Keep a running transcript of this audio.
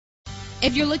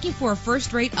If you're looking for a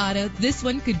first-rate auto, this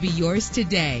one could be yours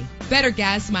today. Better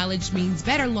gas mileage means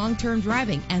better long-term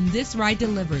driving, and this ride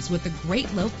delivers with a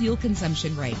great low fuel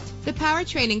consumption rate. The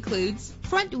powertrain includes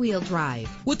front-wheel drive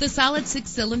with a solid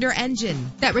 6-cylinder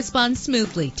engine that responds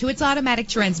smoothly to its automatic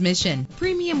transmission.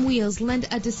 Premium wheels lend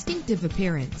a distinctive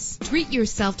appearance. Treat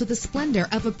yourself to the splendor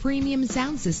of a premium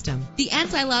sound system. The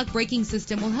anti-lock braking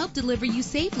system will help deliver you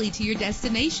safely to your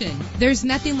destination. There's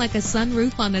nothing like a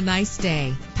sunroof on a nice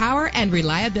day. Power and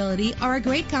reliability are a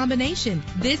great combination.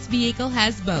 This vehicle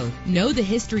has both. Know the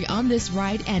history on this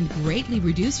ride and greatly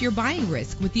reduce your buying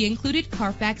risk with the included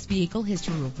Carfax Vehicle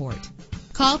History Report.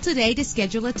 Call today to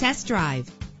schedule a test drive.